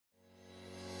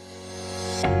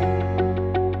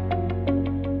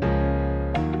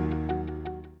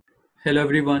Hello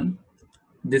everyone.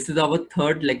 This is our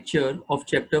third lecture of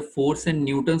chapter Force and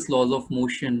Newton's laws of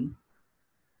motion.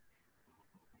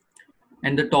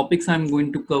 And the topics I'm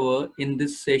going to cover in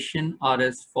this session are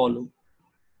as follow.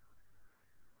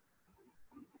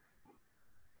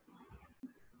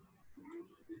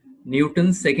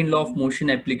 Newton's second law of motion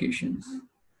applications.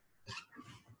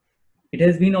 It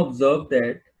has been observed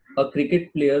that a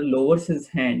cricket player lowers his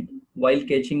hand while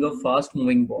catching a fast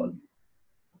moving ball.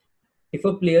 If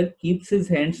a player keeps his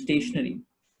hand stationary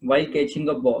while catching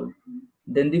a ball,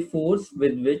 then the force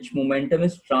with which momentum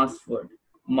is transferred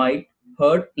might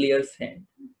hurt player's hand.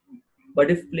 But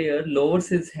if player lowers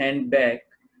his hand back,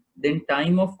 then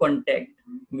time of contact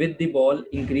with the ball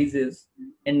increases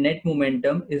and net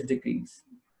momentum is decreased,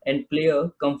 and player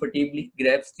comfortably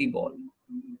grabs the ball.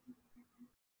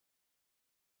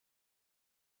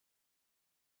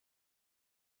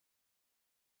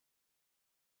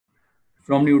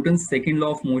 From Newton's second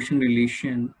law of motion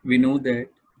relation, we know that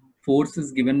force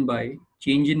is given by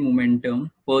change in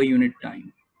momentum per unit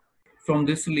time. From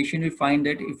this relation, we find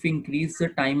that if we increase the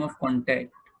time of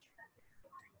contact,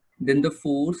 then the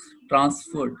force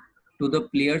transferred to the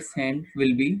player's hand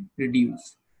will be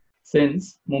reduced,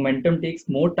 since momentum takes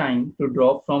more time to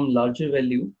drop from larger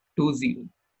value to zero.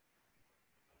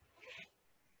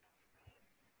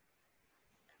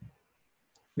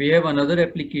 We have another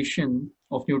application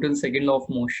of Newton's second law of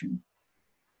motion.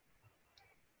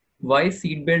 Why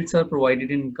seat belts are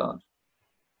provided in car?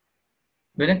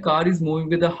 When a car is moving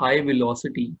with a high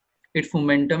velocity, its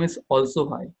momentum is also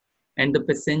high, and the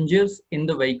passengers in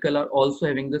the vehicle are also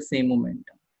having the same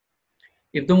momentum.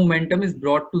 If the momentum is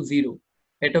brought to zero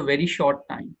at a very short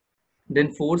time,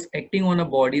 then force acting on a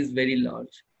body is very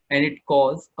large and it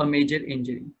causes a major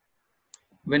injury.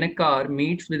 When a car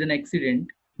meets with an accident,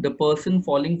 the person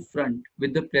falling front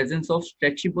with the presence of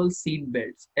stretchable seat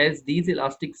belts, as these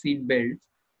elastic seat belts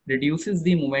reduces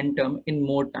the momentum in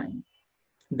more time,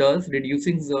 thus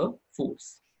reducing the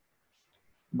force.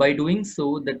 By doing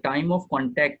so, the time of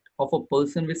contact of a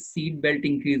person with seat belt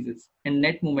increases and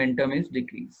net momentum is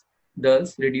decreased,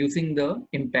 thus reducing the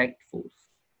impact force.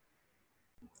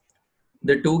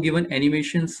 The two given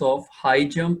animations of high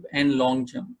jump and long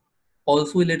jump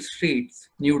also illustrates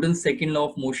Newton's second law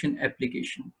of motion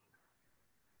application.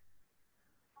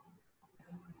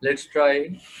 Let's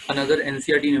try another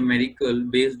NCERT numerical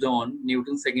based on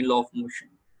Newton's second law of motion.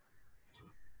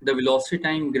 The velocity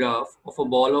time graph of a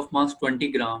ball of mass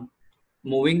 20 gram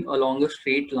moving along a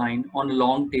straight line on a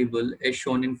long table as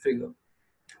shown in figure.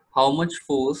 How much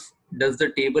force does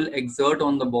the table exert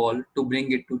on the ball to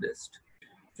bring it to rest?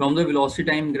 From the velocity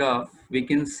time graph, we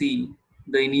can see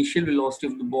the initial velocity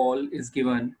of the ball is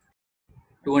given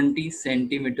 20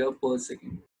 centimeter per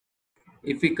second.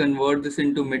 If we convert this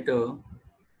into meter,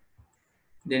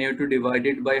 then you have to divide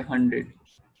it by 100.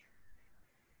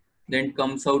 Then it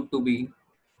comes out to be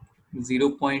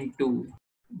 0.2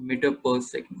 meter per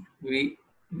second. We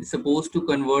are supposed to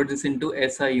convert this into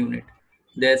SI unit.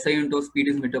 The SI unit of speed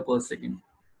is meter per second.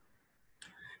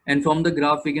 And from the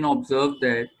graph, we can observe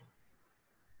that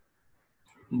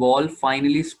ball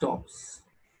finally stops.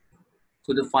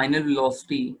 So the final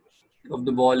velocity of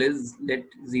the ball is at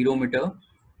 0 meter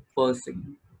per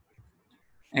second.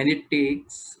 And it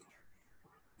takes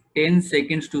 10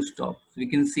 seconds to stop. So we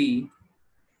can see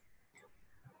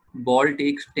ball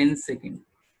takes 10 seconds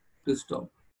to stop.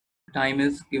 Time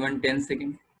is given 10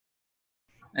 seconds.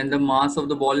 And the mass of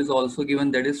the ball is also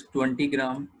given, that is 20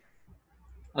 gram.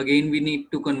 Again, we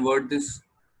need to convert this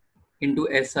into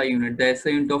SI unit. The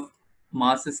SI unit of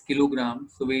mass is kilogram.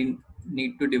 So we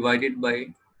need to divide it by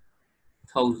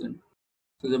 1000.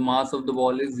 So the mass of the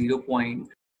ball is 0.02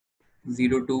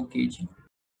 kg.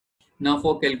 Now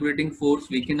for calculating force,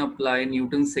 we can apply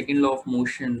Newton's second law of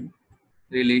motion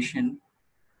relation.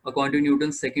 According to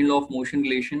Newton's second law of motion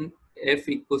relation, F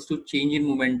equals to change in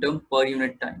momentum per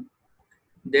unit time.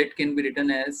 That can be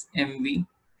written as mv,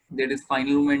 that is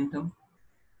final momentum,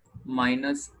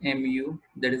 minus mu,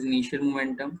 that is initial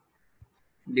momentum,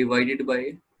 divided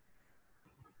by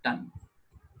time.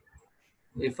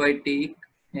 If I take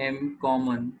m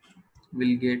common,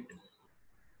 we'll get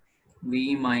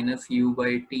v minus u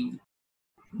by t.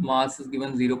 Mass is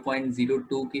given 0.02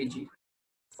 kg.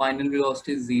 Final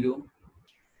velocity is 0.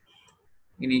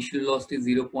 Initial velocity is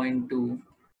 0.2.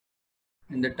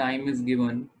 And the time is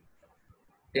given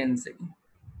 10 seconds.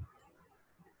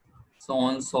 So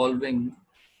on solving,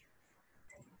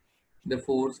 the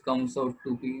force comes out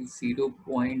to be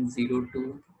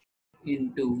 0.02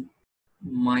 into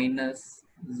minus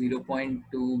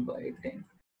 0.2 by 10.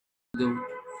 The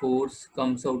force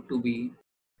comes out to be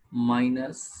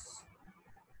minus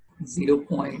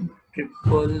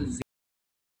 0.000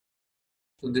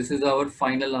 So this is our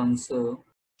final answer.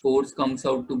 Force comes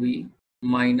out to be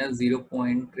minus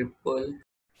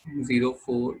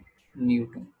 0.0004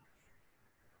 Newton.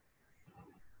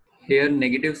 Here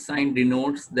negative sign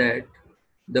denotes that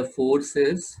the force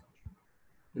is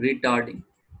retarding.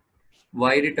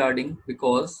 Why retarding?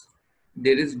 Because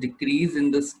there is decrease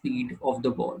in the speed of the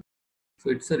ball.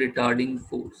 So it's a retarding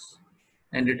force.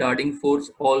 And retarding force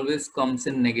always comes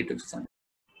in negative sign.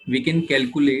 We can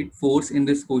calculate force in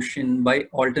this question by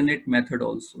alternate method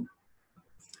also.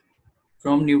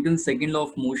 From Newton's second law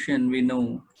of motion, we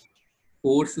know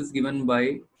force is given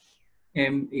by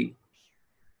ma.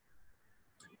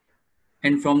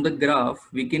 And from the graph,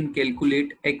 we can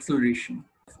calculate acceleration.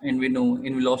 And we know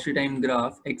in velocity time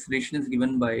graph, acceleration is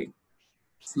given by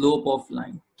slope of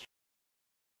line.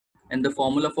 And the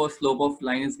formula for slope of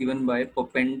line is given by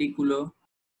perpendicular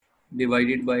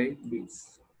divided by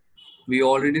base. We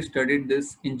already studied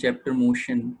this in chapter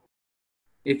motion.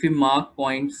 If we mark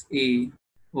points A,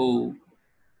 O,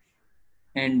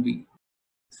 and B.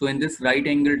 So in this right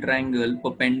angle triangle,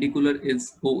 perpendicular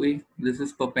is OA, this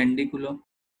is perpendicular,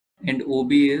 and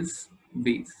OB is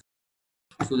base.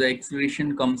 So the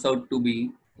acceleration comes out to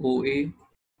be OA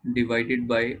divided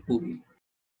by OB.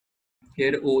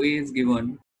 Here OA is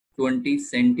given 20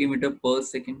 centimeter per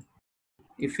second.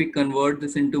 If we convert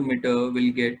this into meter,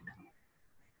 we'll get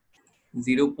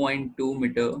 0.2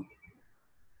 meter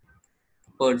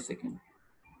per second.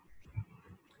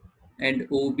 And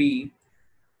OB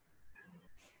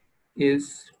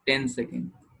is 10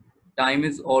 seconds. Time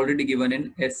is already given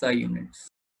in SI units.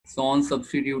 So on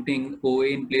substituting OA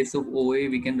in place of OA,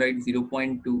 we can write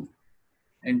 0.2.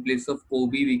 In place of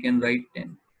OB, we can write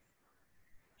 10.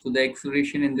 So the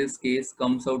acceleration in this case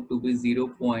comes out to be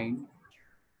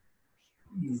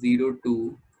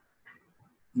 0.02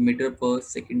 meter per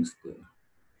second square.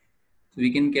 So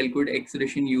we can calculate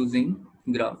acceleration using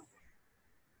graph.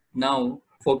 Now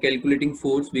for calculating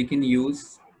force, we can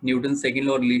use Newton's second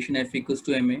law relation F equals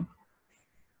to ma.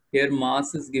 Here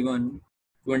mass is given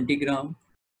 20 gram,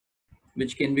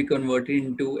 which can be converted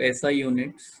into SI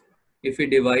units. If we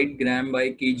divide gram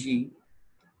by kg,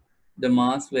 the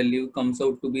mass value comes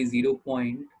out to be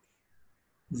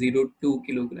 0.02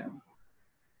 kilogram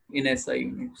in SI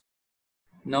units.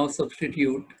 Now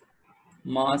substitute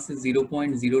mass is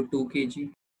 0.02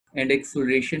 kg and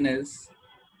acceleration is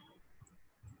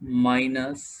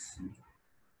minus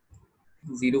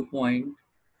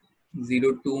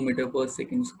 0.02 meter per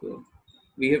second square.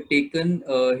 We have taken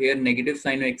here negative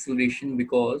sign of acceleration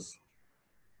because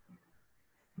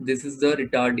this is the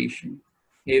retardation.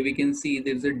 Here we can see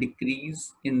there is a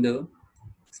decrease in the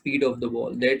speed of the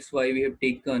ball. That's why we have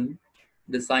taken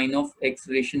the sign of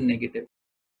acceleration negative.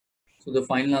 So the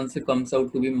final answer comes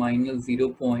out to be minus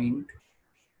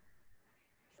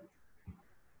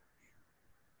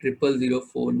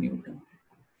 0.0004 Newton.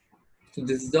 So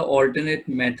this is the alternate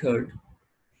method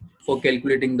for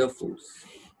calculating the force.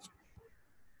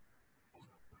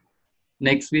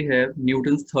 Next we have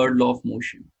Newton's third law of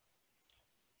motion.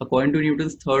 According to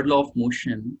Newton's third law of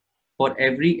motion, for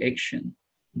every action,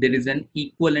 there is an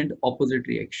equal and opposite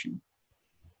reaction.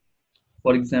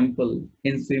 For example,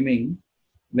 in swimming,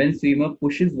 when swimmer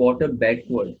pushes water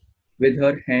backward with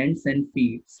her hands and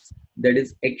feet, that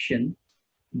is action,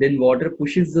 then water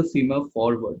pushes the swimmer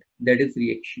forward, that is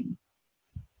reaction.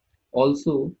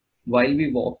 Also, while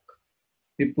we walk,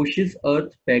 we pushes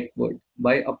earth backward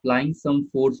by applying some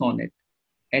force on it,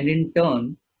 and in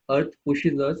turn, earth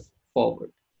pushes us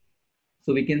forward.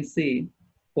 So we can say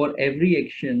for every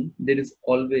action, there is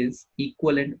always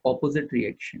equal and opposite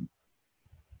reaction.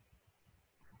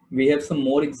 We have some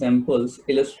more examples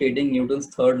illustrating Newton's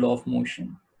third law of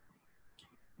motion.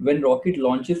 When rocket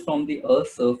launches from the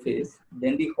Earth's surface,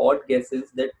 then the hot gases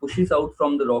that pushes out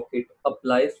from the rocket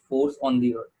applies force on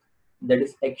the Earth, that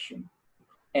is action.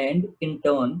 And in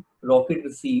turn, rocket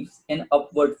receives an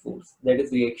upward force, that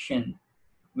is reaction,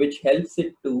 which helps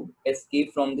it to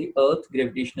escape from the Earth's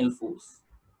gravitational force.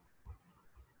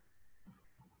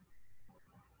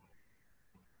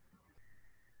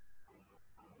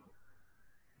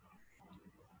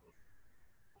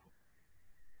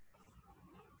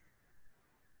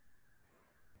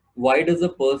 Why does a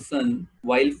person,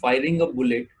 while firing a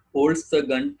bullet, holds the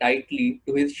gun tightly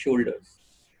to his shoulders?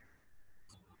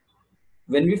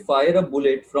 When we fire a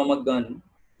bullet from a gun,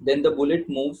 then the bullet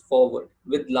moves forward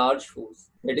with large force,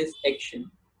 that is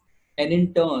action, and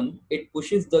in turn it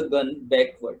pushes the gun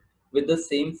backward with the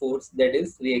same force, that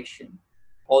is reaction,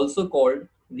 also called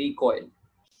recoil.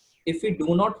 If we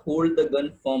do not hold the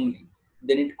gun firmly,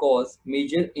 then it causes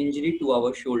major injury to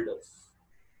our shoulders.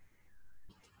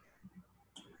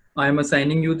 I am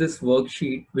assigning you this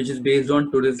worksheet which is based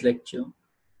on today's lecture.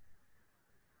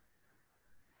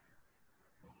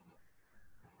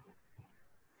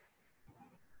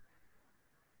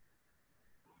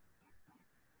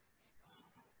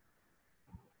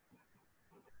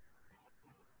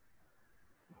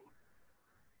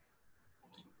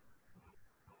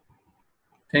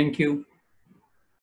 Thank you.